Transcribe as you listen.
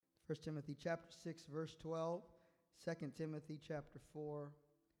1 Timothy chapter 6, verse 12. 2 Timothy chapter 4,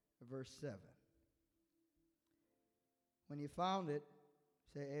 verse 7. When you found it,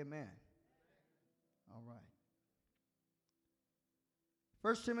 say amen. All right.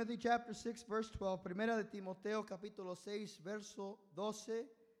 1 Timothy chapter 6, verse 12. Primera de Timoteo capítulo 6, verso 12.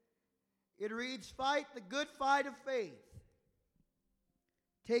 It reads, "Fight the good fight of faith.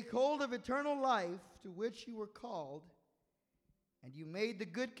 Take hold of eternal life to which you were called, and you made the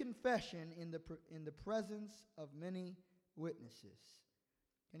good confession in the presence of many witnesses."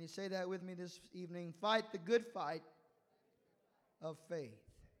 Can you say that with me this evening? Fight the good fight of faith.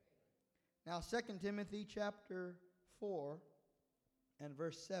 Now, 2 Timothy chapter 4 and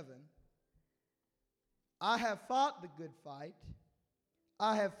verse 7. "I have fought the good fight.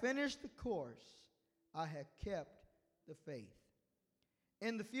 I have finished the course. I have kept the faith.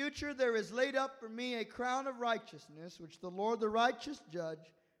 In the future there is laid up for me a crown of righteousness, which the Lord, the righteous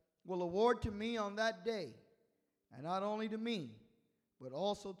judge, will award to me on that day, and not only to me, but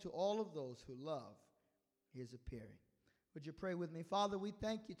also to all of those who love his appearing." Would you pray with me? Father, we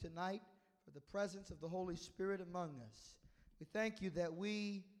thank you tonight for the presence of the Holy Spirit among us. We thank you that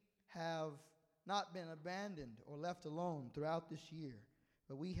we have not been abandoned or left alone throughout this year,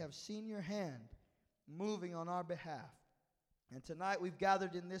 but we have seen your hand moving on our behalf. And tonight we've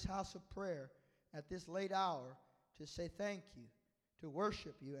gathered in this house of prayer at this late hour to say thank you, to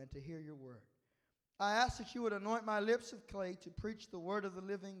worship you, and to hear your word. I ask that you would anoint my lips of clay to preach the word of the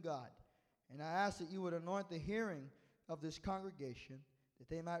living God. And I ask that you would anoint the hearing of this congregation, that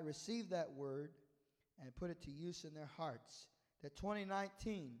they might receive that word and put it to use in their hearts, that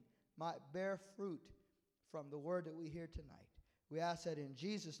 2019 might bear fruit from the word that we hear tonight. We ask that in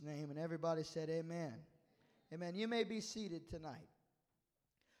Jesus' name, and everybody said amen. Amen. You may be seated tonight.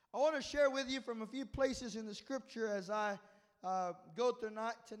 I want to share with you from a few places in the scripture as I go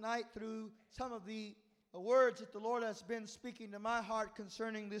tonight through some of the words that the Lord has been speaking to my heart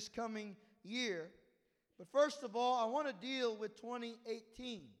concerning this coming year. But first of all, I want to deal with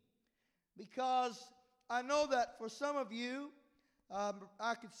 2018, because I know that for some of you,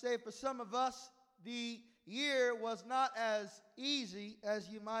 I could say for some of us, the year was not as easy as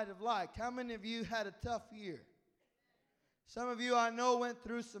you might have liked. How many of you had a tough year? Some of you I know went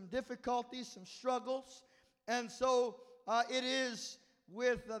through some difficulties, some struggles, and so it is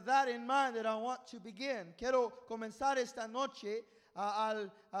with that in mind that I want to begin. Quiero comenzar esta noche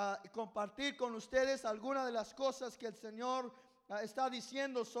al compartir con ustedes algunas de las cosas que el Señor está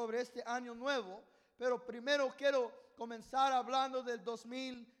diciendo sobre este año nuevo, pero primero quiero comenzar hablando del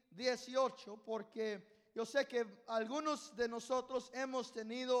 2018, porque yo sé que algunos de nosotros hemos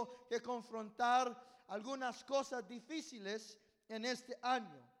tenido que confrontar algunas cosas difíciles en este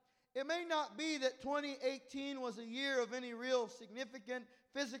año. It may not be that 2018 was a year of any real significant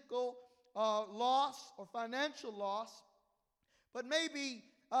physical loss or financial loss, but maybe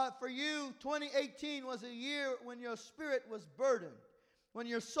for you, 2018 was a year when your spirit was burdened, when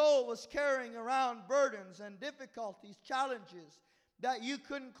your soul was carrying around burdens and difficulties, challenges that you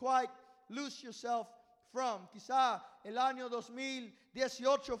couldn't quite loose yourself from. Quizá el año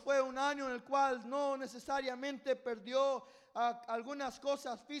 2018 fue un año en el cual no necesariamente perdió algunas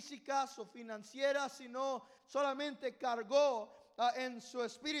cosas físicas o financieras, sino solamente cargó en su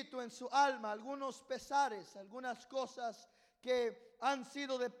espíritu, en su alma, algunos pesares, algunas cosas que han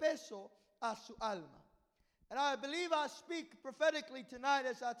sido de peso a su alma. And I believe I speak prophetically tonight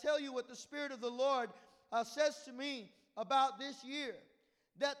as I tell you what the Spirit of the Lord says to me about this year.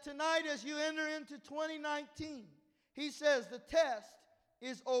 That tonight as you enter into 2019, He says the test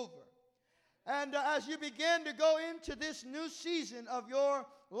is over. And as you begin to go into this new season of your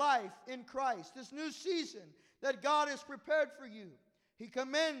life in Christ, this new season that God has prepared for you, He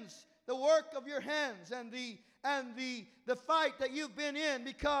commends the work of your hands and the fight that you've been in,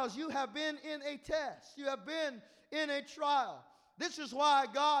 because you have been in a test. You have been in a trial. This is why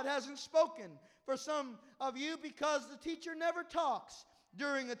God hasn't spoken for some of you, because the teacher never talks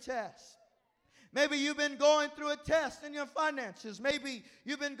during a test. Maybe you've been going through a test in your finances. Maybe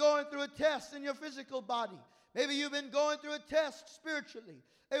you've been going through a test in your physical body. Maybe you've been going through a test spiritually,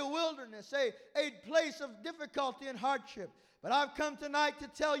 a wilderness, a place of difficulty and hardship. But I've come tonight to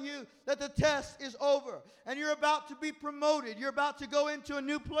tell you that the test is over and you're about to be promoted. You're about to go into a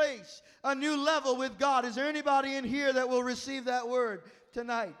new place, a new level with God. Is there anybody in here that will receive that word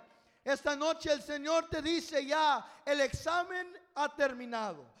tonight? Esta noche el Señor te dice, ya el examen ha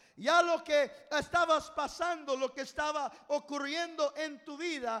terminado. Ya lo que estabas pasando, lo que estaba ocurriendo en tu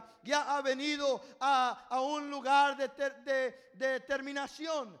vida, ya ha venido a un lugar de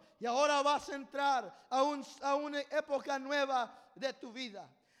terminación. Y ahora vas a entrar a una época nueva de tu vida.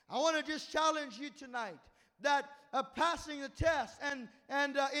 I want to just challenge you tonight that passing a test and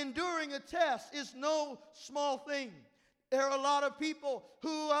enduring a test is no small thing. There are a lot of people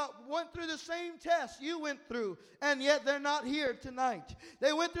who went through the same test you went through, and yet they're not here tonight.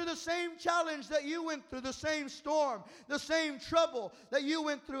 They went through the same challenge that you went through, the same storm, the same trouble that you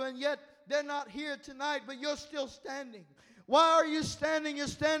went through, and yet they're not here tonight, but you're still standing. Why are you standing? You're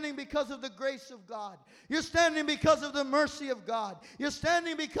standing because of the grace of God. You're standing because of the mercy of God. You're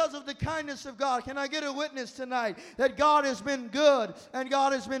standing because of the kindness of God. Can I get a witness tonight that God has been good and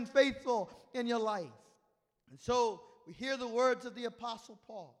God has been faithful in your life? And so we hear the words of the Apostle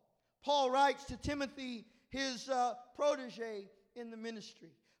Paul. Paul writes to Timothy, his protege in the ministry.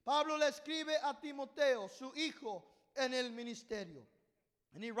 Pablo le escribe a Timoteo, su hijo, en el ministerio.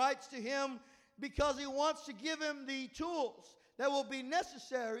 And he writes to him because he wants to give him the tools that will be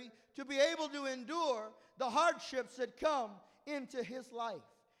necessary to be able to endure the hardships that come into his life.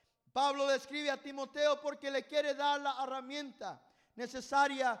 Pablo le escribe a Timoteo porque le quiere dar la herramienta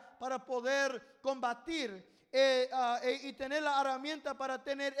necesaria para poder combatir y tener la herramienta para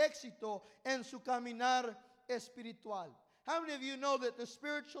tener éxito en su caminar espiritual. How many of you know that the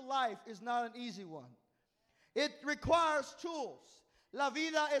spiritual life is not an easy one? It requires tools. La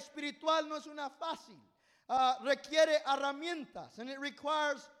vida espiritual no es una fácil. Requiere herramientas, and it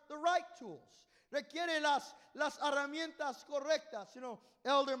requires the right tools. Requiere las herramientas correctas. You know,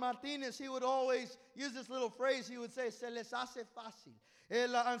 Elder Martinez, he would always use this little phrase. He would say, se les hace fácil.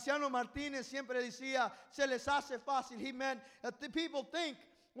 El anciano Martínez siempre decía, se les hace fácil. He meant that the people think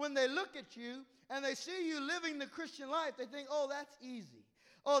when they look at you and they see you living the Christian life, they think, oh, that's easy.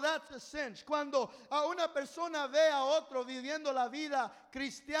 Oh, that's a cinch. Cuando a una persona ve a otro viviendo la vida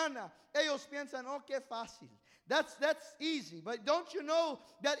cristiana, ellos piensan, oh, qué fácil. That's easy. But don't you know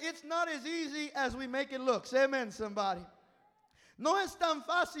that it's not as easy as we make it look? Say amen, somebody. No es tan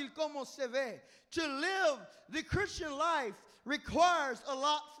fácil como se ve. To live the Christian life requires a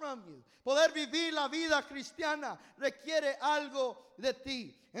lot from you. Poder vivir la vida cristiana requiere algo de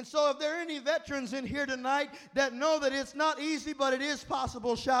ti. And so if there are any veterans in here tonight that know that it's not easy, but it is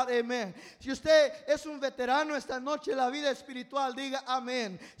possible, shout amen. Si usted es un veterano esta noche en la vida espiritual, diga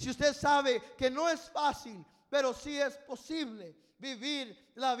amén. Si usted sabe que no es fácil, pero sí es posible vivir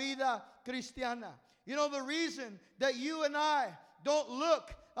la vida cristiana. You know, the reason that you and I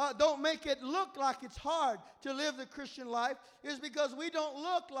don't make it look like it's hard to live the Christian life is because we don't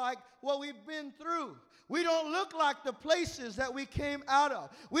look like what we've been through. We don't look like the places that we came out of.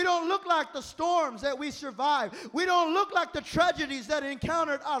 We don't look like the storms that we survived. We don't look like the tragedies that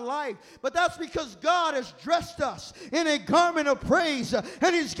encountered our life. But that's because God has dressed us in a garment of praise.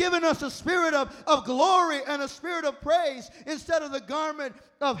 And He's given us a spirit of glory and a spirit of praise instead of the garment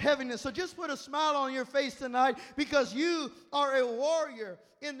of heaviness. So just put a smile on your face tonight because you are a warrior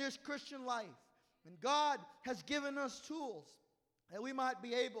in this Christian life. And God has given us tools that we might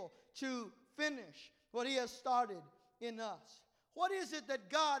be able to finish what He has started in us. What is it that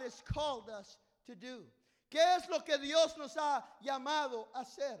God has called us to do? ¿Qué es lo que Dios nos ha llamado a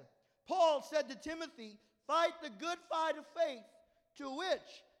hacer? Paul said to Timothy, fight the good fight of faith to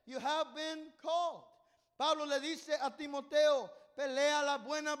which you have been called. Pablo le dice a Timoteo, pelea la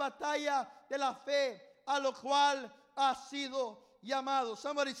buena batalla de la fe a lo cual has sido llamado.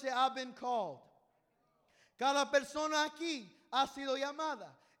 Somebody say, I've been called. Cada persona aquí ha sido llamada.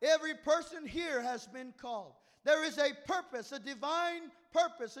 Every person here has been called. There is a purpose, a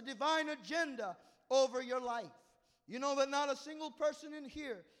divine agenda over your life. You know that not a single person in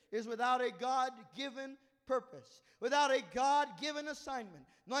here is without a God-given purpose, without a God-given assignment.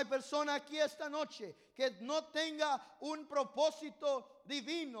 No hay persona aquí esta noche que no tenga un propósito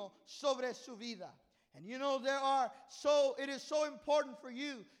divino sobre su vida. And you know it is so important for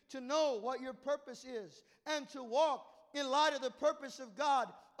you to know what your purpose is and to walk in light of the purpose of God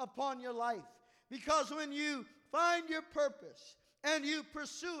upon your life. Because when you find your purpose and you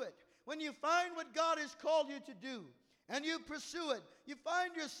pursue it, when you find what God has called you to do and you pursue it, you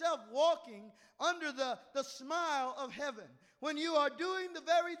find yourself walking under the smile of heaven when you are doing the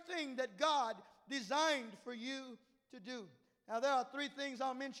very thing that God designed for you to do. Now there are three things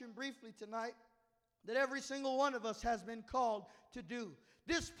I'll mention briefly tonight that every single one of us has been called to do.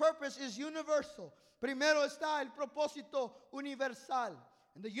 This purpose is universal. Primero está el propósito universal.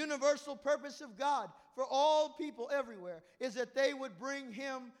 And the universal purpose of God for all people everywhere is that they would bring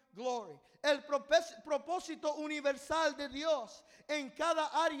Him glory. El propósito universal de Dios en cada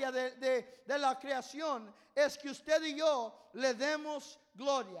área de la creación es que usted y yo le demos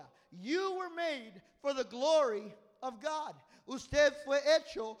gloria. You were made for the glory of God. Usted fue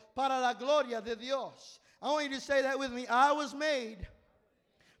hecho para la gloria de Dios. I want you to say that with me. I was made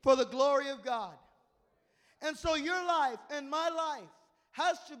for the glory of God. And so your life and my life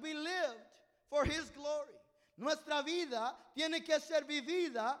has to be lived for His glory. Nuestra vida tiene que ser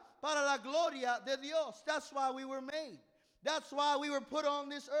vivida para la gloria de Dios. That's why we were made. That's why we were put on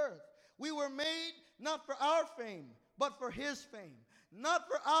this earth. We were made not for our fame, but for His fame. Not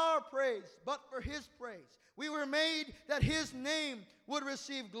for our praise, but for His praise. We were made that His name would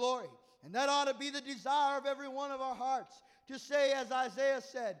receive glory. And that ought to be the desire of every one of our hearts, to say, as Isaiah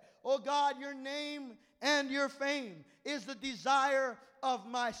said, "Oh God, your name and your fame is the desire of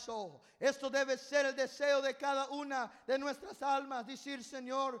my soul." Esto debe ser el deseo de cada una de nuestras almas. Decir,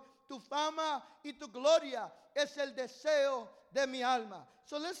 Señor, tu fama y tu gloria es el deseo de mi alma.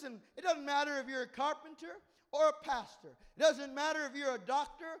 So listen, it doesn't matter if you're a carpenter or a pastor. It doesn't matter if you're a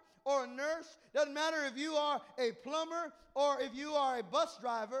doctor or a nurse. It doesn't matter if you are a plumber or if you are a bus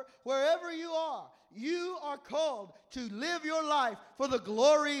driver. Wherever you are called to live your life for the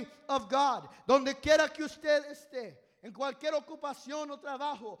glory of God. Donde quiera que usted esté, en cualquier ocupación o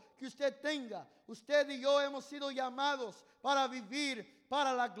trabajo que usted tenga, usted y yo hemos sido llamados para vivir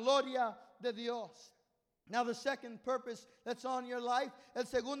para la gloria de Dios. Now the second purpose that's on your life, el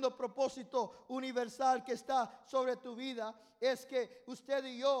segundo propósito universal que está sobre tu vida, es que usted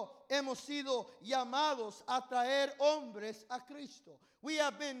y yo hemos sido llamados a traer hombres a Cristo. We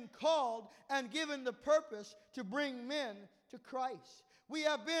have been called and given the purpose to bring men to Christ. We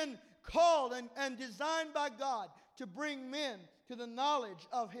have been called and designed by God to bring men to the knowledge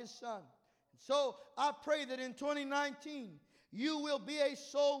of His Son. So I pray that in 2019, you will be a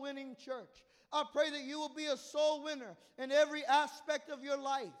soul-winning church. I pray that you will be a soul winner in every aspect of your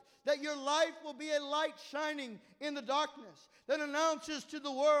life. That your life will be a light shining in the darkness that announces to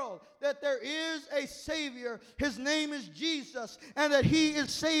the world that there is a Savior. His name is Jesus, and that He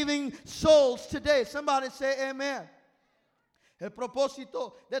is saving souls today. Somebody say amen. El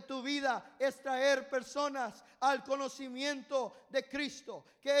propósito de tu vida es traer personas al conocimiento de Cristo.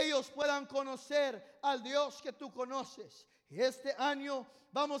 Que ellos puedan conocer al Dios que tú conoces. Y este año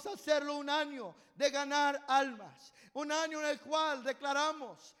vamos a hacerlo un año de ganar almas. Un año en el cual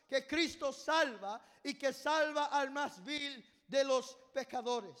declaramos que Cristo salva y que salva al más vil de los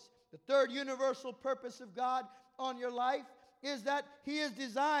pecadores. The third universal purpose of God on your life is that He is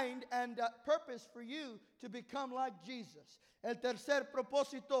designed and purpose for you to become like Jesus. El tercer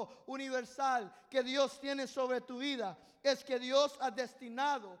propósito universal que Dios tiene sobre tu vida es que Dios ha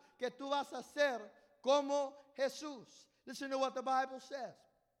destinado que tú vas a ser como Jesús. Listen to what the Bible says.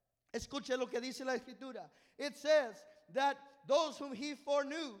 Escuche lo que dice la Escritura. It says that those whom He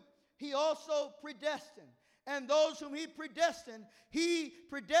foreknew, He also predestined. And those whom He predestined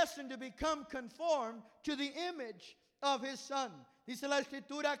to become conformed to the image of His Son. Dice la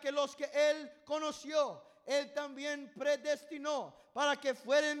Escritura que los que Él conoció, Él también predestinó para que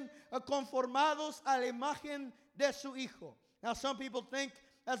fueran conformados a la imagen de su Hijo. Now some people think,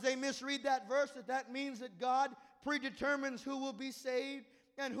 as they misread that verse, that means that God predetermines who will be saved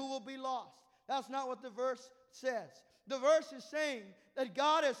and who will be lost. That's not what the verse says. The verse is saying that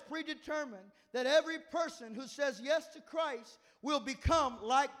God has predetermined that every person who says yes to Christ will become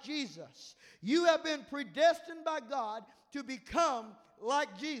like Jesus. You have been predestined by God to become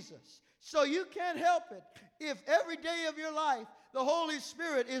like Jesus. So you can't help it if every day of your life the Holy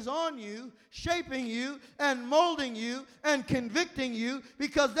Spirit is on you, shaping you and molding you and convicting you,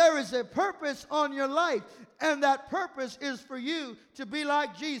 because there is a purpose on your life, and that purpose is for you to be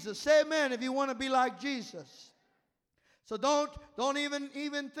like Jesus. Say amen if you want to be like Jesus. So don't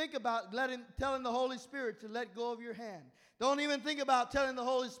even think about telling the Holy Spirit to let go of your hand. Don't even think about telling the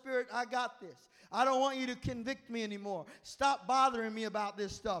Holy Spirit, I got this. I don't want you to convict me anymore. Stop bothering me about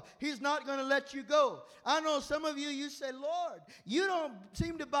this stuff. He's not going to let you go. I know some of you say, Lord, you don't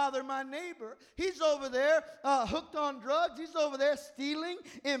seem to bother my neighbor. He's over there hooked on drugs. He's over there stealing,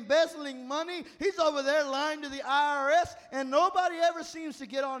 embezzling money. He's over there lying to the IRS, and nobody ever seems to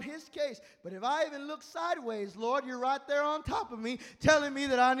get on his case. But if I even look sideways, Lord, you're right there on top of me, telling me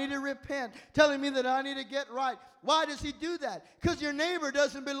that I need to repent, telling me that I need to get right. Why does He do that? Because your neighbor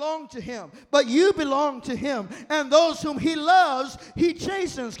doesn't belong to him, but you belong to him. And those whom He loves, He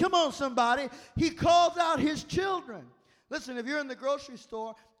chastens. Come on, somebody. He calls out His children. Listen, if you're in the grocery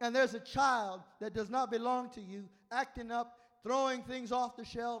store and there's a child that does not belong to you, acting up, throwing things off the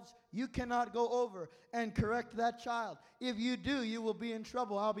shelves, you cannot go over and correct that child. If you do, you will be in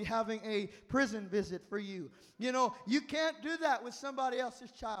trouble. I'll be having a prison visit for you. You know, you can't do that with somebody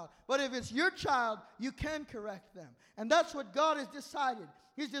else's child. But if it's your child, you can correct them. And that's what God has decided.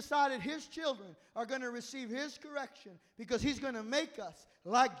 He's decided His children are going to receive His correction because He's going to make us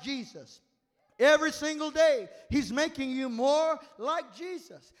like Jesus. Every single day, He's making you more like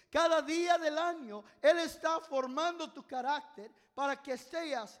Jesus. Cada día del año, Él está formando tu carácter para que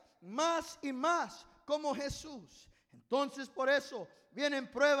seas más y más como Jesús. Entonces, por eso, vienen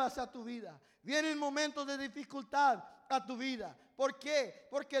pruebas a tu vida. Vienen momentos de dificultad a tu vida. ¿Por qué?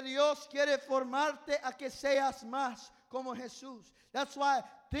 Porque Dios quiere formarte a que seas más como Jesús. That's why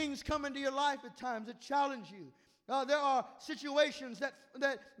things come into your life at times that challenge you. There are situations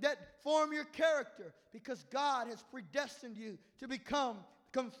that form your character because God has predestined you to become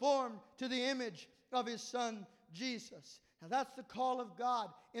conformed to the image of His Son, Jesus. Now that's the call of God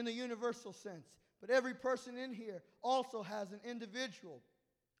in the universal sense. But every person in here also has an individual,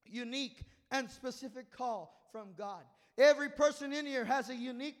 unique, and specific call from God. Every person in here has a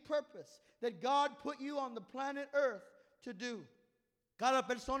unique purpose that God put you on the planet Earth to do. Cada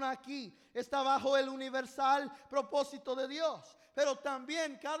persona aquí está bajo el universal propósito de Dios. Pero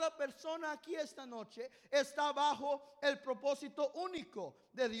también cada persona aquí esta noche está bajo el propósito único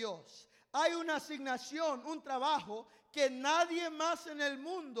de Dios. Hay una asignación, un trabajo que nadie más en el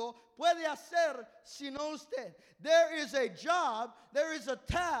mundo puede hacer sino usted. There is a job, there is a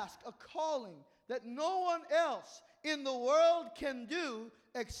task, a calling that no one else in the world can do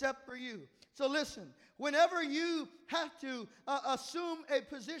except for you. So listen, whenever you have to assume a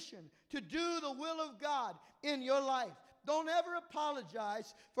position to do the will of God in your life, don't ever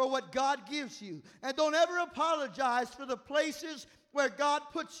apologize for what God gives you. And don't ever apologize for the places where God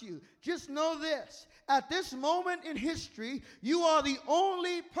puts you. Just know this. At this moment in history, you are the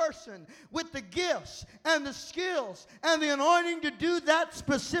only person with the gifts and the skills and the anointing to do that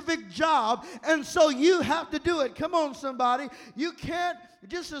specific job. And so you have to do it. Come on, somebody. You can't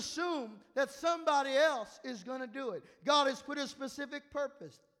just assume that somebody else is going to do it. God has put a specific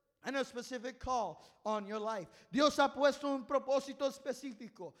purpose and a specific call on your life. Dios ha puesto un propósito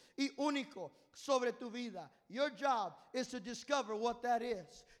específico y único sobre tu vida. Your job is to discover what that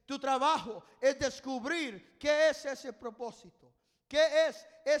is. Tu trabajo es descubrir qué es ese propósito. ¿Qué es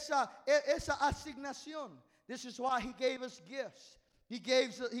esa asignación? This is why He gave us gifts. He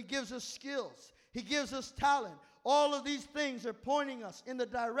gives us skills. He gives us talent. All of these things are pointing us in the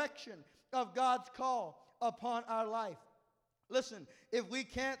direction of God's call upon our life. Listen, if we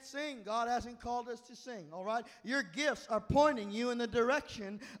can't sing, God hasn't called us to sing, all right? Your gifts are pointing you in the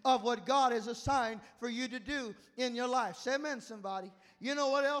direction of what God has assigned for you to do in your life. Say amen, somebody. You know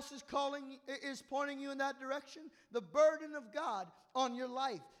what else is pointing you in that direction? The burden of God on your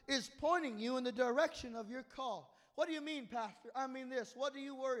life is pointing you in the direction of your call. What do you mean, Pastor? I mean this. What do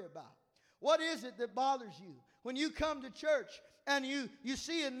you worry about? What is it that bothers you? When you come to church and you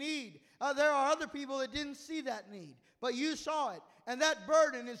see a need, there are other people that didn't see that need. But you saw it. And that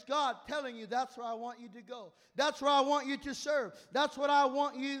burden is God telling you, that's where I want you to go. That's where I want you to serve. That's what I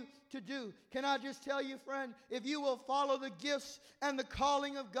want you to do. Can I just tell you, friend, if you will follow the gifts and the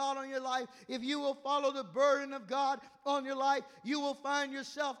calling of God on your life, if you will follow the burden of God on your life, you will find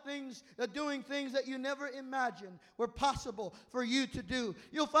yourself doing things that you never imagined were possible for you to do.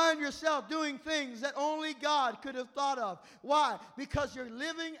 You'll find yourself doing things that only God could have thought of. Why? Because you're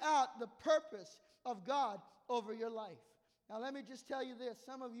living out the purpose of God over your life. Now let me just tell you this.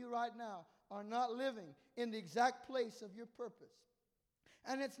 Some of you right now are not living in the exact place of your purpose.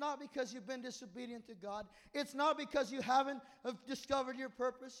 And it's not because you've been disobedient to God. It's not because you haven't discovered your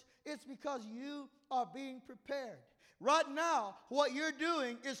purpose. It's because you are being prepared. Right now, what you're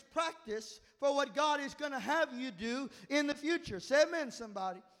doing is practice for what God is going to have you do in the future. Say amen,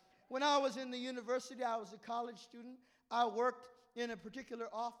 somebody. When I was in the university, I was a college student. I worked in a particular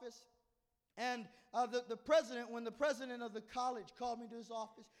office. And the president, when the president of the college called me to his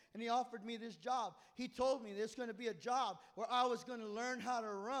office and he offered me this job, he told me there's going to be a job where I was going to learn how to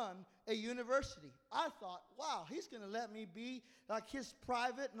run a university. I thought, wow, he's going to let me be like his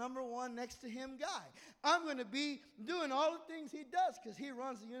private number one next to him guy. I'm going to be doing all the things he does because he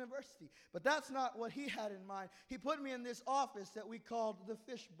runs the university. But that's not what he had in mind. He put me in this office that we called the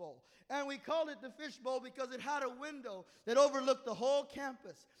fishbowl. And we called it the fishbowl because it had a window that overlooked the whole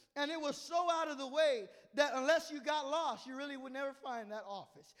campus. And it was so out of the way that unless you got lost, you really would never find that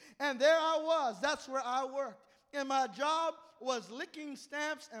office. And there I was. That's where I worked. And my job was licking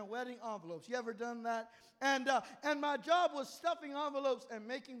stamps and wetting envelopes. You ever done that? And my job was stuffing envelopes and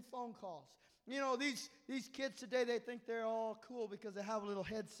making phone calls. You know, these kids today, they think they're all cool because they have a little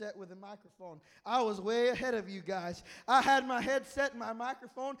headset with a microphone. I was way ahead of you guys. I had my headset and my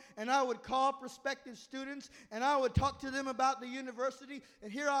microphone, and I would call prospective students, and I would talk to them about the university,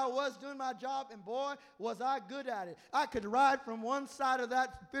 and here I was doing my job, and boy, was I good at it. I could ride from one side of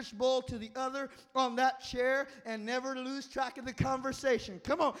that fishbowl to the other on that chair and never lose track of the conversation.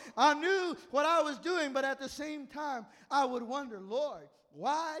 Come on. I knew what I was doing, but at the same time, I would wonder, Lord,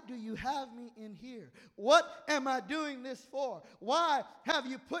 why do you have me in here? What am I doing this for? Why have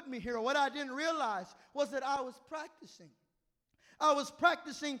you put me here? What I didn't realize was that I was practicing. I was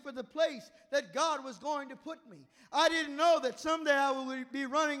practicing for the place that God was going to put me. I didn't know that someday I would be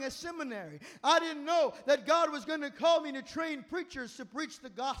running a seminary. I didn't know that God was going to call me to train preachers to preach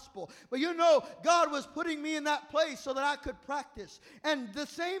the gospel. But you know, God was putting me in that place so that I could practice. And the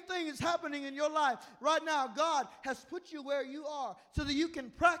same thing is happening in your life. Right now, God has put you where you are so that you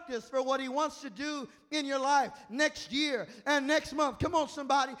can practice for what He wants to do in your life next year and next month. Come on,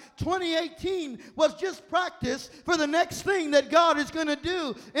 somebody. 2018 was just practice for the next thing that God is going to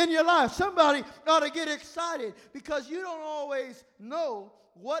do in your life. Somebody ought to get excited because you don't always know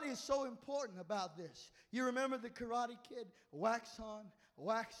what is so important about this. You remember the Karate Kid? Wax on,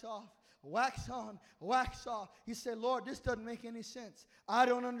 wax off. Wax on, wax off. He said, Lord, this doesn't make any sense. I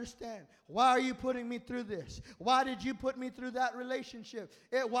don't understand. Why are you putting me through this? Why did you put me through that relationship?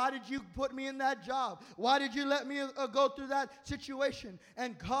 Why did you put me in that job? Why did you let me go through that situation?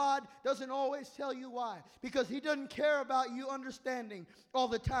 And God doesn't always tell you why, because He doesn't care about you understanding all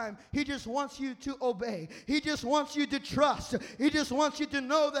the time. He just wants you to obey. He just wants you to trust. He just wants you to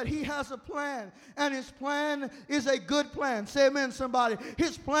know that He has a plan, and His plan is a good plan. Say amen, somebody.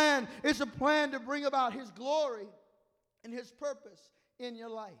 His plan is a plan to bring about His glory and His purpose in your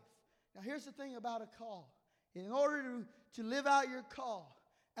life. Now, here's the thing about a call. In order to live out your call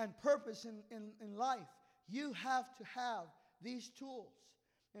and purpose in life, you have to have these tools.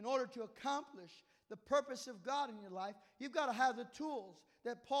 In order to accomplish the purpose of God in your life, you've got to have the tools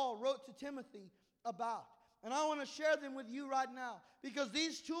that Paul wrote to Timothy about. And I want to share them with you right now because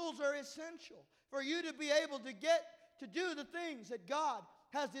these tools are essential for you to be able to get to do the things that God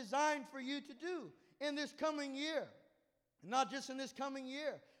has designed for you to do in this coming year. Not just in this coming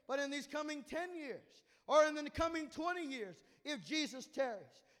year, but in these coming 10 years or in the coming 20 years if Jesus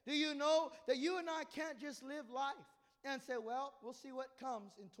tarries. Do you know that you and I can't just live life and say, well, we'll see what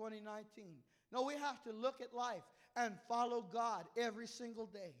comes in 2019. No, we have to look at life and follow God every single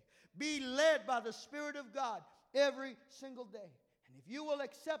day. Be led by the Spirit of God every single day. And if you will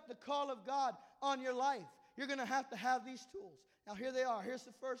accept the call of God on your life, you're going to have these tools. Now, here they are. Here's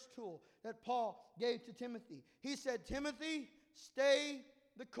the first tool that Paul gave to Timothy. He said, Timothy, stay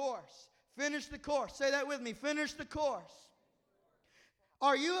the course. Finish the course. Say that with me. Finish the course.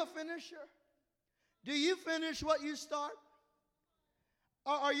 Are you a finisher? Do you finish what you start?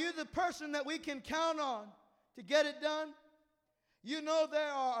 Are you the person that we can count on to get it done? You know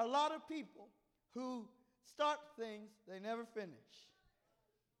there are a lot of people who start things they never finish.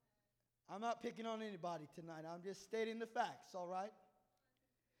 I'm not picking on anybody tonight. I'm just stating the facts, all right?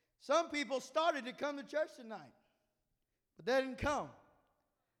 Some people started to come to church tonight, but they didn't come.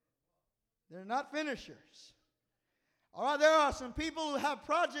 They're not finishers. All right, there are some people who have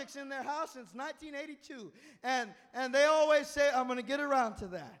projects in their house since 1982, and they always say, I'm going to get around to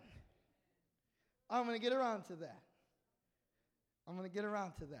that. I'm going to get around to that. I'm going to get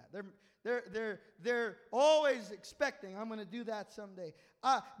around to that. They're always expecting, I'm going to do that someday.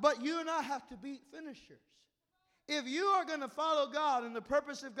 But you and I have to be finishers. If you are going to follow God and the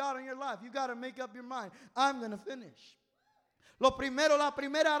purpose of God in your life, you've got to make up your mind, I'm going to finish. La primera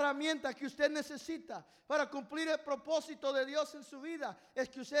herramienta que usted necesita para cumplir el propósito de Dios en su vida es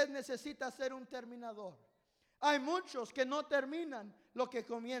que usted necesita ser un terminador. Hay muchos que no terminan lo que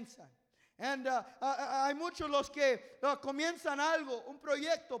comienzan. Hay muchos los que comienzan algo, un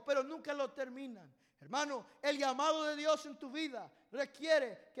proyecto, pero nunca lo terminan. Hermano, el llamado de Dios en tu vida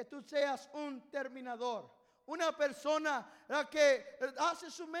requiere que tú seas un terminador. Una persona que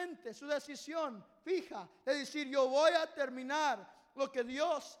hace su mente, su decisión fija de decir, yo voy a terminar lo que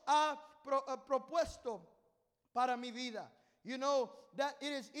Dios ha propuesto para mi vida. You know that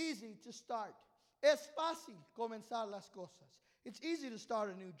it is easy to start. Es fácil comenzar las cosas. It's easy to start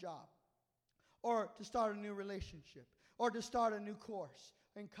a new job, or to start a new relationship, or to start a new course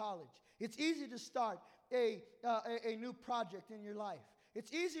in college. It's easy to start a new project in your life.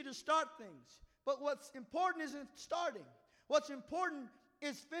 It's easy to start things, but what's important isn't starting. What's important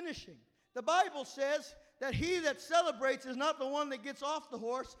is finishing. The Bible says that he that celebrates is not the one that gets off the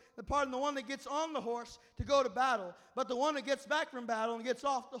horse, the one that gets on the horse to go to battle, but the one that gets back from battle and gets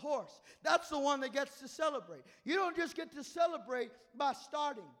off the horse. That's the one that gets to celebrate. You don't just get to celebrate by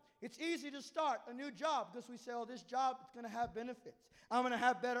starting. It's easy to start a new job because we say, oh, this job is going to have benefits. I'm going to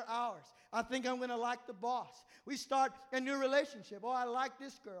have better hours. I think I'm going to like the boss. We start a new relationship. Oh, I like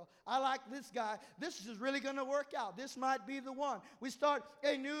this girl. I like this guy. This is really going to work out. This might be the one. We start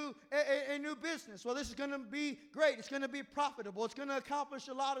a new business. Well, this is going to be great. It's going to be profitable. It's going to accomplish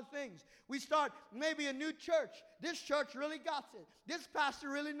a lot of things. We start maybe a new church. This church really got it. This pastor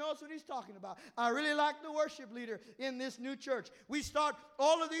really knows what he's talking about. I really like the worship leader in this new church. We start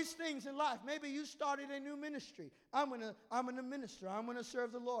all of these things in life. Maybe you started a new ministry. I'm going to minister. I'm going to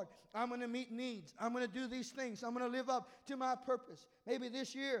serve the Lord. I'm going to meet needs. I'm going to do these things. I'm going to live up to my purpose. Maybe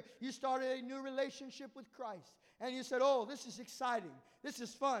this year you started a new relationship with Christ. And you said, oh, this is exciting. This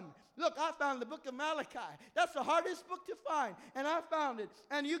is fun. Look, I found the book of Malachi. That's the hardest book to find. And I found it.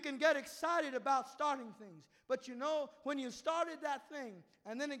 And you can get excited about starting things. But you know, when you started that thing,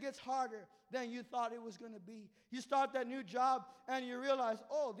 and then it gets harder than you thought it was going to be. You start that new job, and you realize,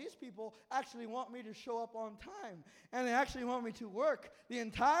 oh, these people actually want me to show up on time. And they actually want me to work the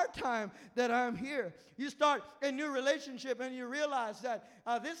entire time that I'm here. You start a new relationship, and you realize that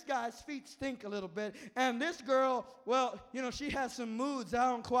this guy's feet stink a little bit. And this girl, well, you know, she has some moods I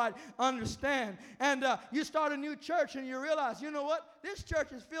don't quite understand. And you start a new church, and you realize, you know what? This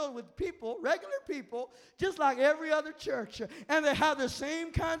church is filled with people, regular people, just like every other church. And they have the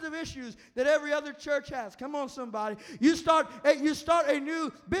same kinds of issues that every other church has. Come on, somebody. You start a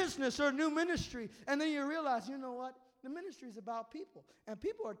new business or a new ministry, and then you realize, you know what? The ministry is about people, and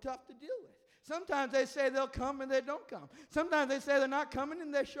people are tough to deal with. Sometimes they say they'll come and they don't come. Sometimes they say they're not coming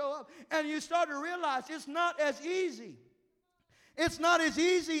and they show up. And you start to realize it's not as easy. It's not as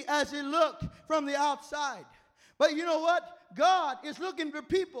easy as it looked from the outside. But you know what? God is looking for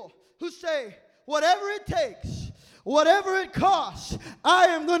people who say, whatever it takes, whatever it costs, I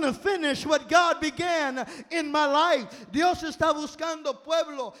am going to finish what God began in my life. Dios está buscando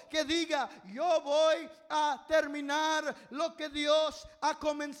pueblo que diga, yo voy a terminar lo que Dios ha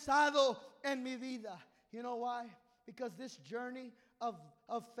comenzado en mi vida. You know why? Because this journey of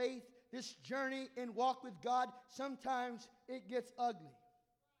faith, this journey in walk with God, sometimes it gets ugly.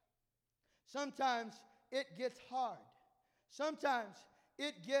 Sometimes it gets hard. Sometimes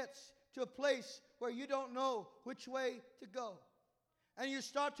it gets to a place where you don't know which way to go. And you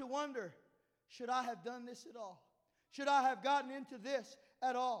start to wonder, should I have done this at all? Should I have gotten into this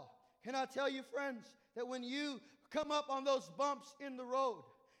at all? Can I tell you, friends, that when you come up on those bumps in the road,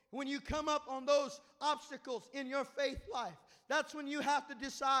 when you come up on those obstacles in your faith life, that's when you have to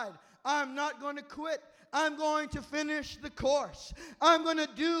decide, I'm not going to quit. I'm going to finish the course. I'm going to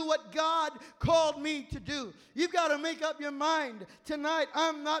do what God called me to do. You've got to make up your mind tonight.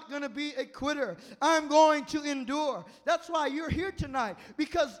 I'm not going to be a quitter. I'm going to endure. That's why you're here tonight.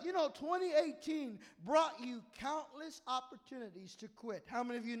 Because, you know, 2018 brought you countless opportunities to quit. How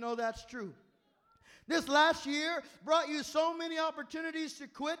many of you know that's true? This last year brought you so many opportunities to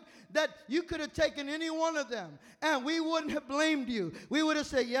quit that you could have taken any one of them, and we wouldn't have blamed you. We would have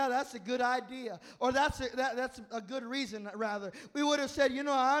said, yeah, that's a good idea, or that's a good reason, rather. We would have said, you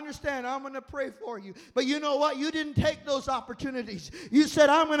know, I understand. I'm going to pray for you. But you know what? You didn't take those opportunities. You said,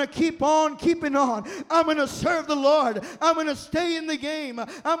 I'm going to keep on keeping on. I'm going to serve the Lord. I'm going to stay in the game.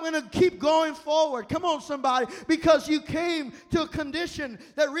 I'm going to keep going forward. Come on, somebody, because you came to a condition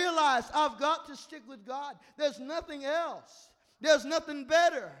that realized I've got to stick with God. There's nothing else. There's nothing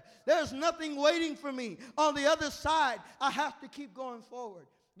better. There's nothing waiting for me on the other side. I have to keep going forward.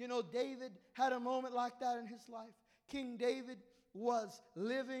 You know, David had a moment like that in his life. King David was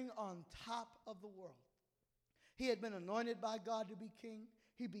living on top of the world. He had been anointed by God to be king.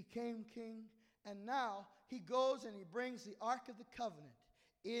 He became king. And now he goes and he brings the Ark of the Covenant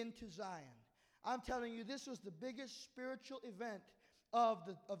into Zion. I'm telling you, this was the biggest spiritual event of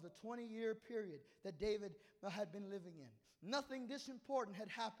the 20-year period that David had been living in. Nothing this important had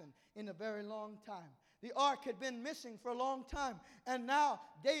happened in a very long time. The ark had been missing for a long time, and now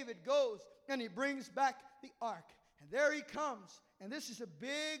David goes and he brings back the ark. And there he comes, and this is a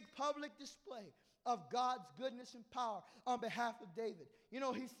big public display of God's goodness and power on behalf of David. You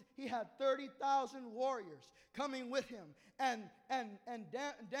know, he had 30,000 warriors coming with him and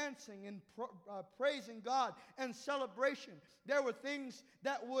dancing and praising God and celebration. There were things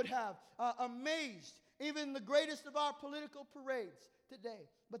that would have amazed even the greatest of our political parades today.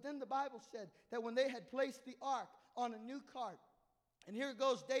 But then the Bible said that when they had placed the ark on a new cart, and here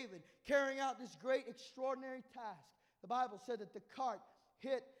goes David carrying out this great, extraordinary task, the Bible said that the cart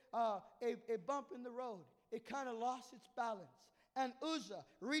hit a bump in the road. It kind of lost its balance. And Uzzah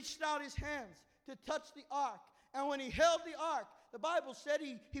reached out his hands to touch the ark. And when he held the ark, the Bible said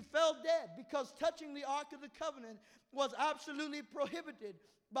he fell dead because touching the ark of the covenant was absolutely prohibited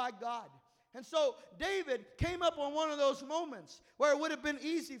by God. And so David came up on one of those moments where it would have been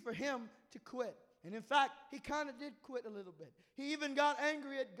easy for him to quit. And in fact, he kind of did quit a little bit. He even got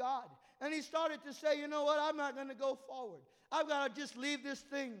angry at God. And he started to say, you know what, I'm not going to go forward. I've got to just leave this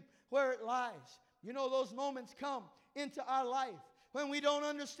thing where it lies. You know, those moments come into our life when we don't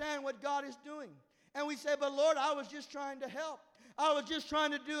understand what God is doing. And we say, but Lord, I was just trying to help. I was just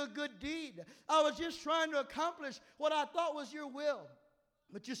trying to do a good deed. I was just trying to accomplish what I thought was your will.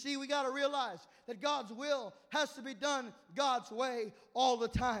 But you see, we got to realize that God's will has to be done God's way all the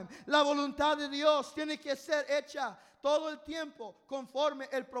time. La voluntad de Dios tiene que ser hecha todo el tiempo conforme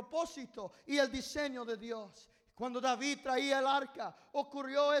el propósito y el diseño de Dios. Cuando David traía el arca,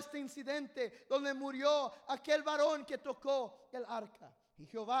 ocurrió este incidente donde murió aquel varón que tocó el arca. Y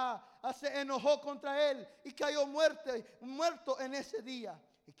Jehová se enojó contra él y cayó muerto en ese día.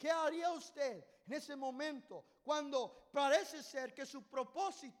 ¿Y qué haría usted en ese momento cuando parece ser que su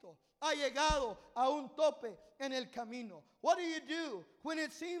propósito ha llegado a un tope en el camino? What do you do when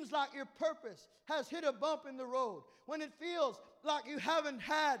it seems like your purpose has hit a bump in the road? When it feels like you haven't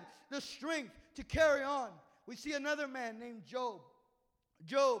had the strength to carry on? We see another man named Job.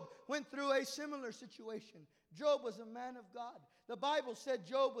 Job went through a similar situation. Job was a man of God. The Bible said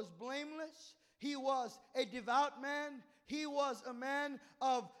Job was blameless. He was a devout man. He was a man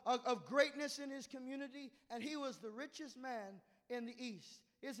of greatness in his community. And he was the richest man in the East.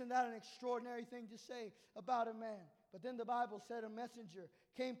 Isn't that an extraordinary thing to say about a man? But then the Bible said a messenger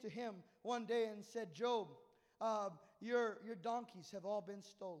came to him one day and said, Job, your donkeys have all been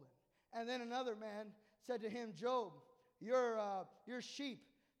stolen. And then another man said to him, Job, your sheep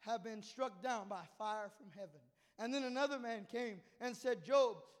have been struck down by fire from heaven. And then another man came and said,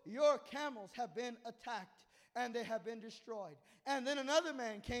 Job, your camels have been attacked and they have been destroyed. And then another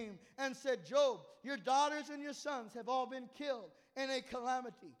man came and said, Job, your daughters and your sons have all been killed in a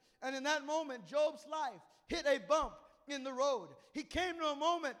calamity. And in that moment, Job's life hit a bump in the road. He came to a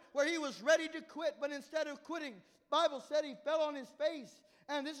moment where he was ready to quit, but instead of quitting, the Bible said he fell on his face.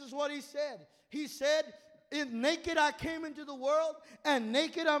 And this is what he said. He said, naked I came into the world, and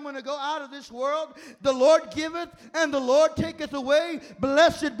naked I'm going to go out of this world. The Lord giveth, and the Lord taketh away.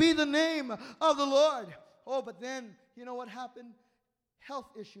 Blessed be the name of the Lord. Oh, but then, you know what happened? Health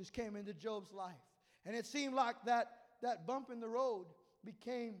issues came into Job's life. And it seemed like that bump in the road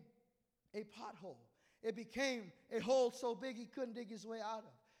became a pothole. It became a hole so big he couldn't dig his way out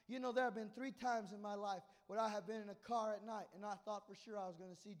of. You know, there have been 3 times in my life where I have been in a car at night, and I thought for sure I was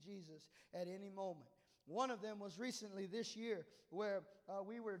going to see Jesus at any moment. One of them was recently this year where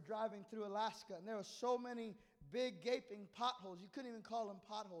we were driving through Alaska, and there were so many big gaping potholes. You couldn't even call them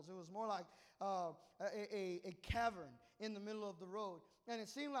potholes. It was more like a cavern in the middle of the road. And it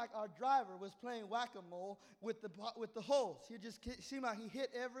seemed like our driver was playing whack-a-mole with the holes. It seemed like he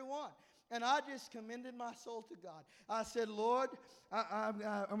hit every one. And I just commended my soul to God. I said, Lord,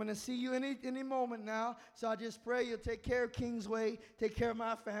 I'm going to see you any moment now. So I just pray you'll take care of Kingsway, take care of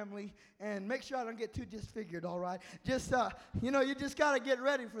my family, and make sure I don't get too disfigured, all right? Just, you just got to get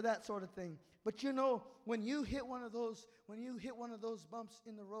ready for that sort of thing. But you know, when you hit one of those bumps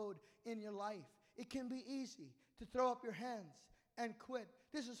in the road in your life, it can be easy to throw up your hands and quit.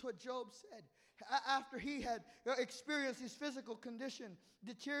 This is what Job said. After he had experienced his physical condition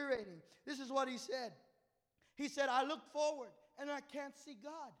deteriorating, this is what he said. He said, I look forward and I can't see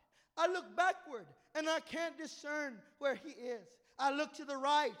God. I look backward and I can't discern where he is. I look to the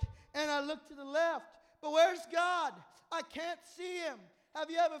right and I look to the left, but where's God? I can't see him. Have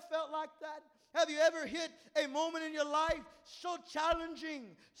you ever felt like that? Have you ever hit a moment in your life so challenging,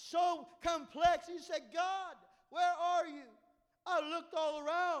 so complex? You say, God, where are you? I looked all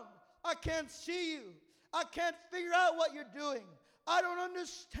around. I can't see you. I can't figure out what you're doing. I don't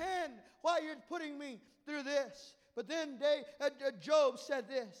understand why you're putting me through this. But then Job said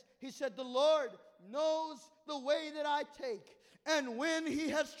this. He said, the Lord knows the way that I take. And when he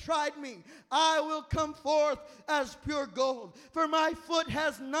has tried me, I will come forth as pure gold. For my foot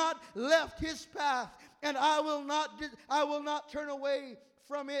has not left his path, and I will not turn away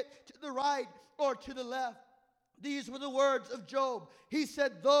from it to the right or to the left. These were the words of Job. He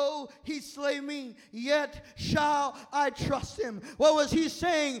said, though he slay me, yet shall I trust him. What was he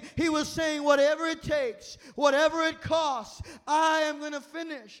saying? He was saying, whatever it takes, whatever it costs, I am going to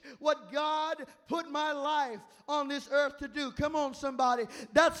finish what God put my life on this earth to do. Come on, somebody.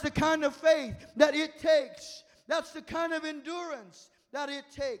 That's the kind of faith that it takes. That's the kind of endurance that it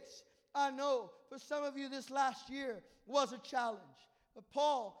takes. I know for some of you this last year was a challenge. But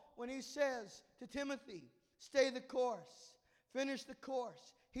Paul, when he says to Timothy, stay the course, finish the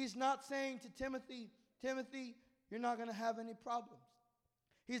course, he's not saying to Timothy, you're not going to have any problems.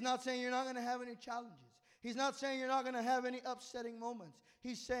 He's not saying you're not going to have any challenges. He's not saying you're not going to have any upsetting moments.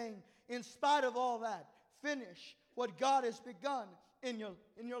 He's saying, in spite of all that, finish what God has begun in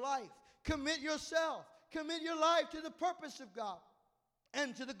your life. Commit yourself. Commit your life to the purpose of God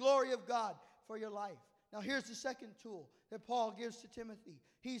and to the glory of God for your life. Now here's the second tool that Paul gives to Timothy.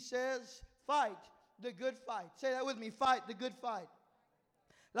 He says, fight the good fight. Say that with me, fight the good fight.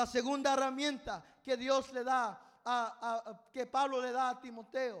 La segunda herramienta que Dios le da, que Pablo le da a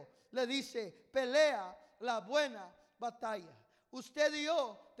Timoteo, le dice, pelea la buena batalla. Usted y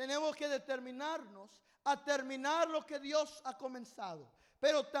yo tenemos que determinarnos a terminar lo que Dios ha comenzado.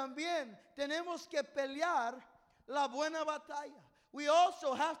 Pero también tenemos que pelear la buena batalla. We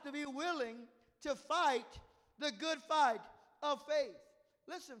also have to be willing to fight the good fight of faith.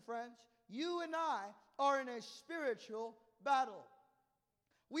 Listen, friends, you and I are in a spiritual battle.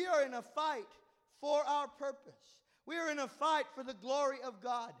 We are in a fight for our purpose. We are in a fight for the glory of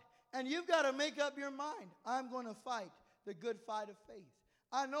God. And you've got to make up your mind. I'm going to fight the good fight of faith.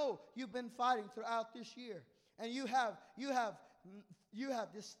 I know you've been fighting throughout this year. And you have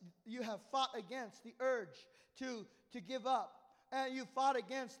fought against the urge to give up. And you fought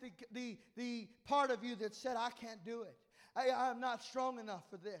against the part of you that said, I can't do it. I'm not strong enough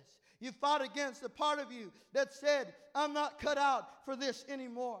for this. You fought against the part of you that said, I'm not cut out for this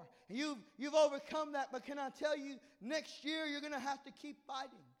anymore. You've overcome that, but can I tell you, next year you're going to have to keep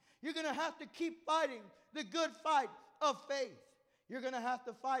fighting. You're going to have to keep fighting the good fight of faith. You're going to have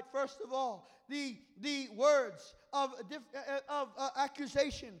to fight, first of all, the words of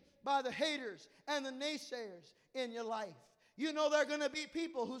accusation by the haters and the naysayers in your life. You know there are going to be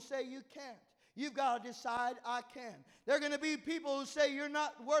people who say you can't. You've got to decide, I can. There are going to be people who say you're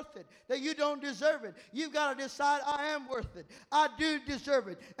not worth it, that you don't deserve it. You've got to decide, I am worth it. I do deserve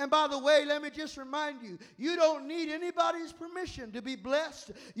it. And by the way, let me just remind you, you don't need anybody's permission to be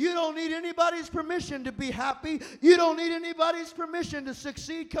blessed. You don't need anybody's permission to be happy. You don't need anybody's permission to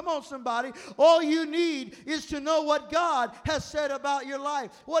succeed. Come on, somebody. All you need is to know what God has said about your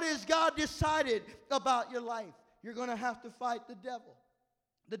life. What has God decided about your life? You're going to have to fight the devil.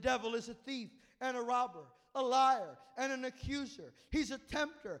 The devil is a thief and a robber, a liar and an accuser. He's a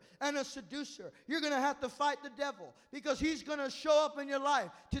tempter and a seducer. You're going to have to fight the devil because he's going to show up in your life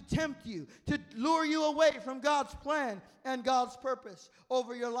to tempt you, to lure you away from God's plan and God's purpose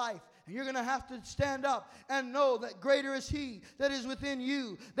over your life. And you're going to have to stand up and know that greater is He that is within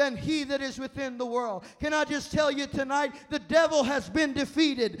you than he that is within the world. Can I just tell you tonight, the devil has been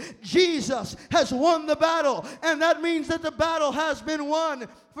defeated. Jesus has won the battle. And that means that the battle has been won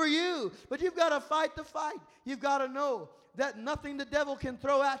for you. But you've got to fight the fight. You've got to know that nothing the devil can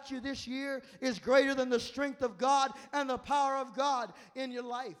throw at you this year is greater than the strength of God and the power of God in your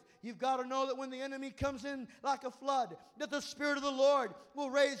life. You've got to know that when the enemy comes in like a flood, that the Spirit of the Lord will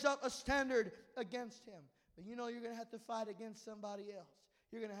raise up a standard against him. But you know you're going to have to fight against somebody else.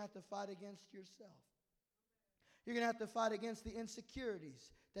 You're going to have to fight against yourself. You're going to have to fight against the insecurities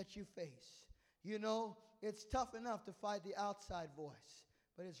that you face. You know, it's tough enough to fight the outside voice,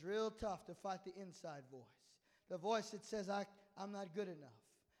 but it's real tough to fight the inside voice. The voice that says, I'm not good enough.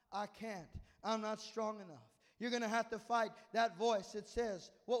 I can't. I'm not strong enough. You're going to have to fight that voice that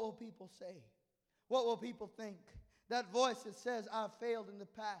says, what will people say? What will people think? That voice that says, I've failed in the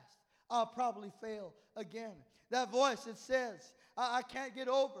past. I'll probably fail again. That voice that says, I can't get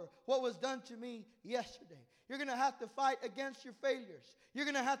over what was done to me yesterday. You're going to have to fight against your failures. You're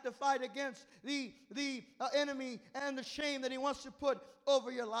going to have to fight against the enemy and the shame that he wants to put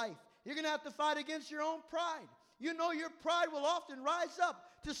over your life. You're going to have to fight against your own pride. You know your pride will often rise up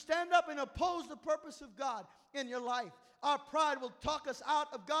to stand up and oppose the purpose of God in your life. Our pride will talk us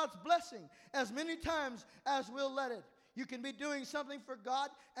out of God's blessing as many times as we'll let it. You can be doing something for God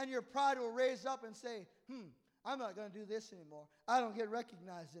and your pride will raise up and say, I'm not going to do this anymore. I don't get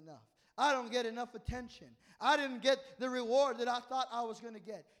recognized enough. I don't get enough attention. I didn't get the reward that I thought I was going to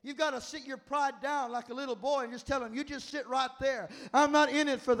get. You've got to sit your pride down like a little boy and just tell him, you just sit right there. I'm not in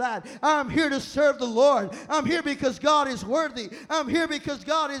it for that. I'm here to serve the Lord. I'm here because God is worthy. I'm here because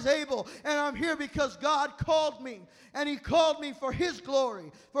God is able. And I'm here because God called me. And He called me for His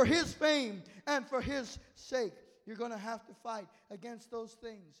glory, for His fame, and for His sake. You're going to have to fight against those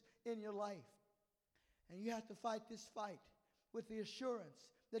things in your life. And you have to fight this fight with the assurance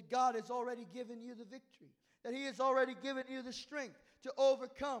that God has already given you the victory, that He has already given you the strength to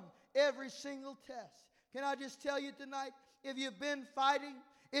overcome every single test. Can I just tell you tonight, if you've been fighting,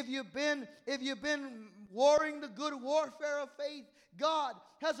 if you've been warring the good warfare of faith, God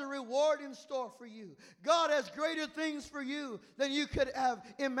has a reward in store for you. God has greater things for you than you could have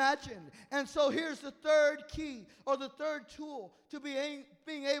imagined. And so here's the third key, or the third tool to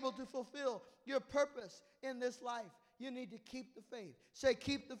being able to fulfill your purpose in this life. You need to keep the faith. Say,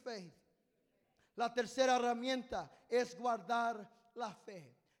 keep the faith. La tercera herramienta es guardar la fe.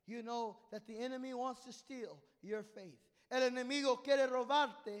 You know that the enemy wants to steal your faith. El enemigo quiere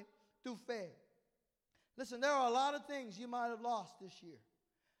robarte tu fe. Listen, there are a lot of things you might have lost this year,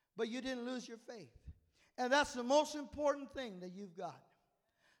 but you didn't lose your faith. And that's the most important thing that you've got.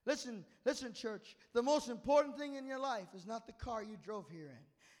 Listen, church, the most important thing in your life is not the car you drove here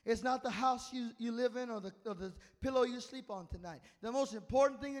in. It's not the house you live in or the pillow you sleep on tonight. The most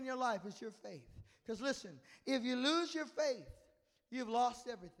important thing in your life is your faith. Because listen, if you lose your faith, you've lost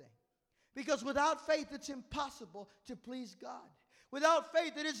everything. Because without faith, it's impossible to please God. Without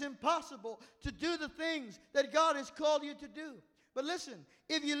faith, it is impossible to do the things that God has called you to do. But listen,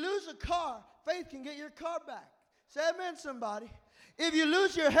 if you lose a car, faith can get your car back. Say amen, somebody. If you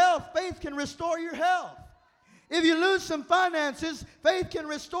lose your health, faith can restore your health. If you lose some finances, faith can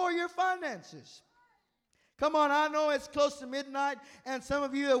restore your finances. Come on, I know it's close to midnight, and some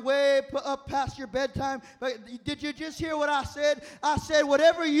of you are way up past your bedtime, but did you just hear what I said? I said,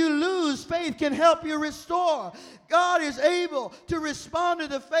 whatever you lose, faith can help you restore. God is able to respond to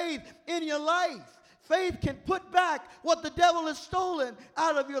the faith in your life. Faith can put back what the devil has stolen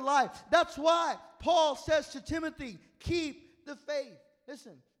out of your life. That's why Paul says to Timothy, keep the faith.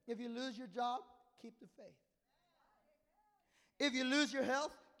 Listen, if you lose your job, keep the faith. If you lose your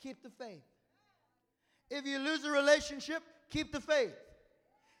health, keep the faith. If you lose a relationship, keep the faith.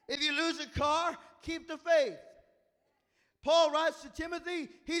 If you lose a car, keep the faith. Paul writes to Timothy,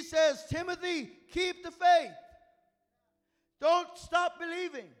 he says, Timothy, keep the faith. Don't stop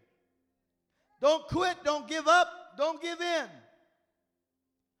believing. Don't quit, don't give up, don't give in.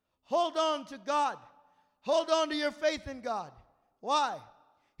 Hold on to God. Hold on to your faith in God. Why?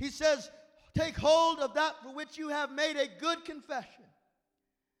 He says, take hold of that for which you have made a good confession.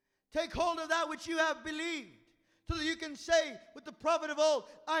 Take hold of that which you have believed, so that you can say with the prophet of old,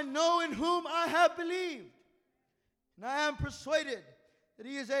 I know in whom I have believed, and I am persuaded that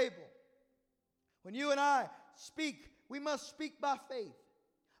he is able. When you and I speak, we must speak by faith.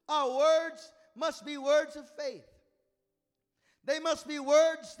 Our words must be words of faith. They must be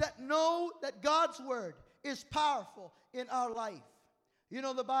words that know that God's word is powerful in our life. You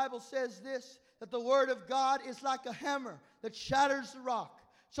know, the Bible says this, that the word of God is like a hammer that shatters the rock.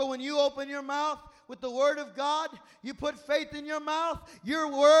 So when you open your mouth with the word of God, you put faith in your mouth,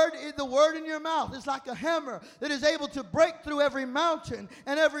 the word in your mouth is like a hammer that is able to break through every mountain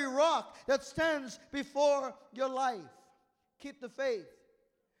and every rock that stands before your life. Keep the faith.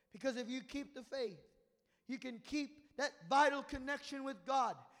 Because if you keep the faith, you can keep that vital connection with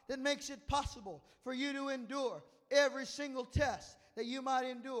God that makes it possible for you to endure every single test that you might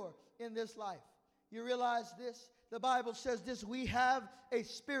endure in this life. You realize this? The Bible says this, we have a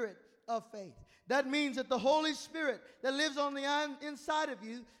spirit of faith. That means that the Holy Spirit that lives on the inside of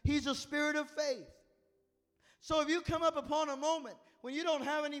you, he's a spirit of faith. So if you come up upon a moment when you don't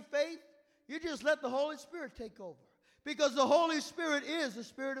have any faith, you just let the Holy Spirit take over. Because the Holy Spirit is the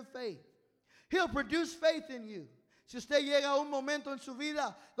spirit of faith. He'll produce faith in you. Si usted llega a un momento en su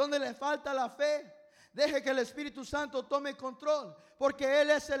vida donde le falta la fe, deje que el Espíritu Santo tome control, porque Él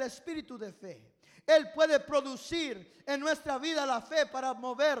es el Espíritu de fe. Él puede producir en nuestra vida la fe para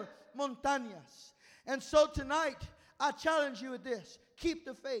mover montañas. And so tonight, I challenge you with this. Keep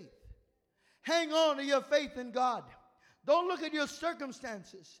the faith. Hang on to your faith in God. Don't look at your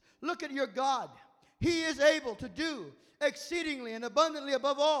circumstances. Look at your God. He is able to do exceedingly and abundantly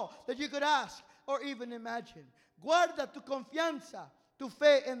above all that you could ask or even imagine. Guarda tu confianza, tu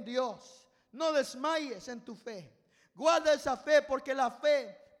fe en Dios. No desmayes en tu fe. Guarda esa fe porque la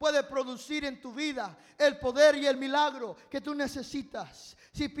fe puede producir en tu vida el poder y el milagro que tú necesitas.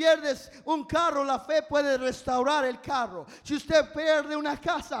 Si pierdes un carro, la fe puede restaurar el carro. Si usted pierde una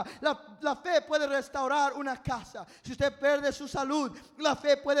casa, la fe puede restaurar una casa. Si usted pierde su salud, la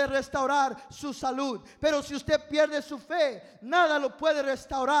fe puede restaurar su salud. Pero si usted pierde su fe, nada lo puede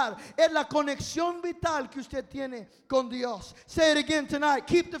restaurar. Es la conexión vital que usted tiene con Dios. Say it again tonight.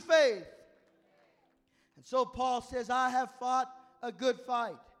 Keep the faith. And so Paul says, I have fought a good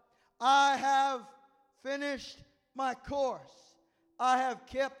fight. I have finished my course. I have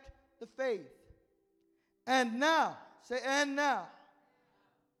kept the faith. And now, say, and now.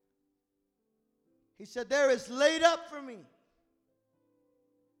 He said, there is laid up for me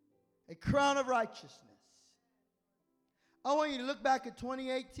a crown of righteousness. I want you to look back at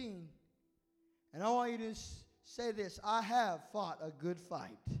 2018, and I want you to say this: I have fought a good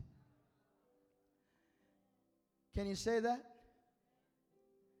fight. Can you say that?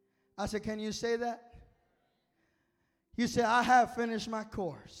 I said, can you say that? You say, I have finished my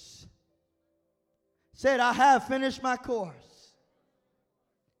course. Say it, I have finished my course.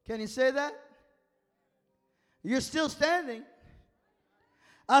 Can you say that? You're still standing.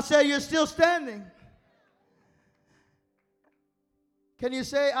 I say, you're still standing. Can you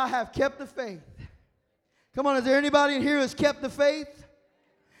say, I have kept the faith? Come on, is there anybody in here who's kept the faith?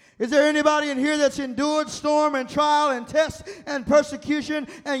 Is there anybody in here that's endured storm and trial and test and persecution,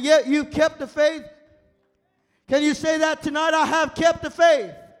 and yet you've kept the faith? Can you say that tonight? I have kept the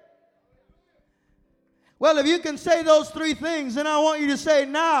faith. Well, if you can say those three things, then I want you to say,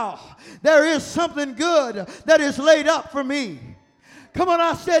 now there is something good that is laid up for me. Come on,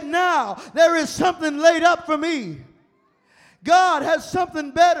 I said, now there is something laid up for me. God has something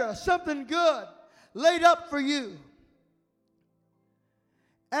better, something good laid up for you.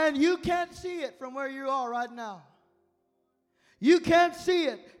 And you can't see it from where you are right now. You can't see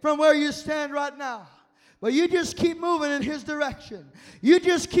it from where you stand right now. But you just keep moving in His direction. You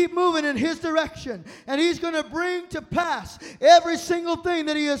just keep moving in His direction. And He's going to bring to pass every single thing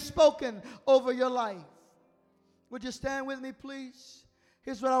that He has spoken over your life. Would you stand with me, please?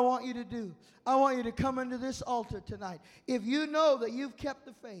 Here's what I want you to do. I want you to come into this altar tonight. If you know that you've kept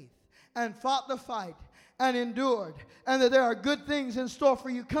the faith and fought the fight and endured, and that there are good things in store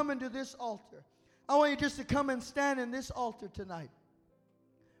for you, come into this altar. I want you just to come and stand in this altar tonight.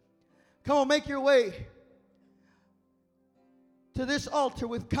 Come on, make your way to this altar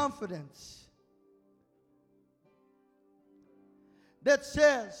with confidence that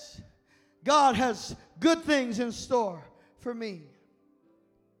says, God has good things in store for me.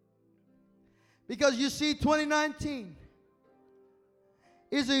 Because you see, 2019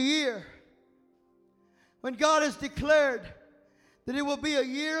 is a year when God has declared that it will be a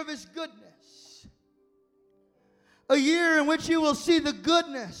year of His goodness. A year in which you will see the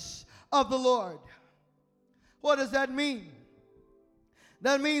goodness of the Lord. What does that mean?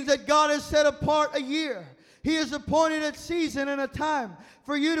 That means that God has set apart a year. He has appointed a season and a time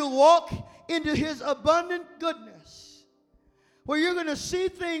for you to walk into His abundant goodness, where you're going to see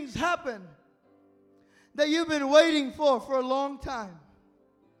things happen that you've been waiting for a long time.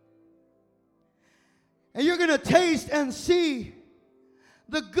 And you're going to taste and see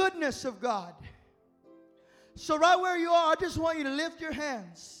the goodness of God. So right where you are, I just want you to lift your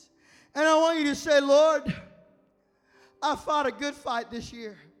hands. And I want you to say, Lord, I fought a good fight this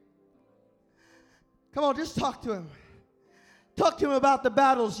year. Come on, just talk to Him. Talk to Him about the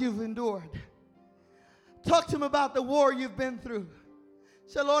battles you've endured. Talk to Him about the war you've been through.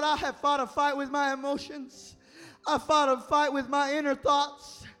 Say, Lord, I have fought a fight with my emotions. I fought a fight with my inner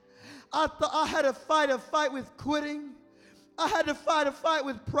thoughts. I had to fight a fight with quitting. I had to fight a fight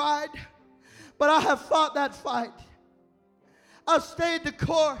with pride. But I have fought that fight. I've stayed the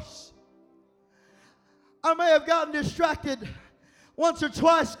course. I may have gotten distracted once or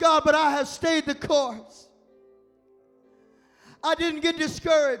twice, God, but I have stayed the course. I didn't get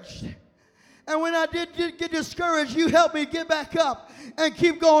discouraged. And when I did get discouraged, you helped me get back up and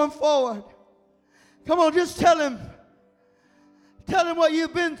keep going forward. Come on, just tell Him. Tell Him what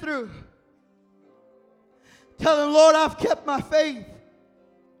you've been through. Tell Him, Lord, I've kept my faith.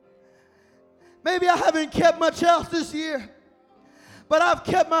 Maybe I haven't kept much else this year, but I've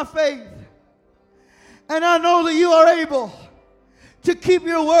kept my faith. And I know that you are able to keep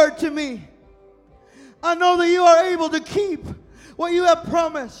your word to me. I know that you are able to keep what you have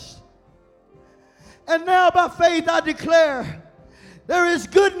promised. And now by faith I declare there is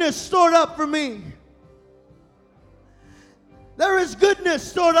goodness stored up for me. There is goodness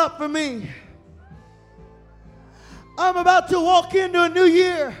stored up for me. I'm about to walk into a new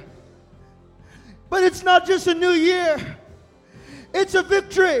year. But it's not just a new year. It's a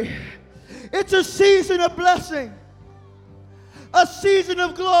victory. It's a season of blessing. A season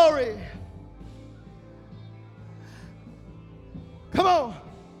of glory. Come on.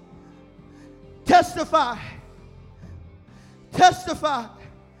 Testify. Testify.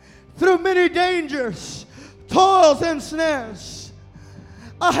 Through many dangers, toils, and snares,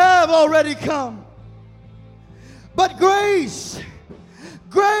 I have already come. But grace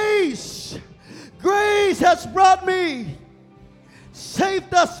has brought me safe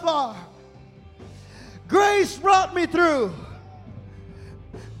thus far. Grace brought me through.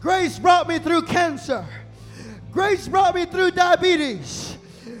 Grace brought me through cancer. Grace brought me through diabetes.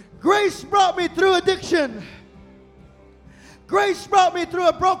 Grace brought me through addiction. Grace brought me through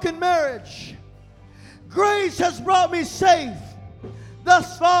a broken marriage. Grace has brought me safe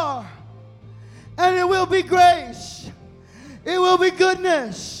thus far. And it will be grace. It will be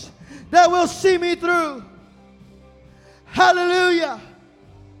goodness that will see me through. Hallelujah.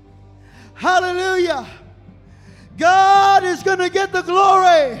 Hallelujah. God is going to get the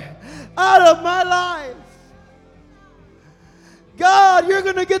glory out of my life. God, you're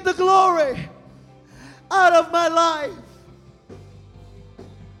going to get the glory out of my life.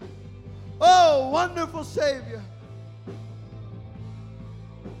 Oh, wonderful Savior.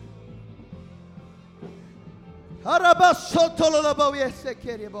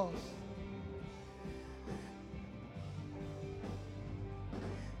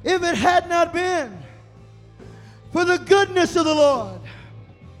 If it had not been for the goodness of the Lord,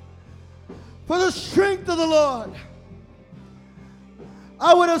 for the strength of the Lord,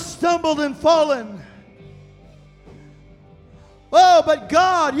 I would have stumbled and fallen. Oh, but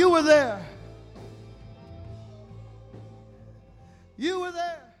God, you were there. You were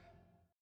there.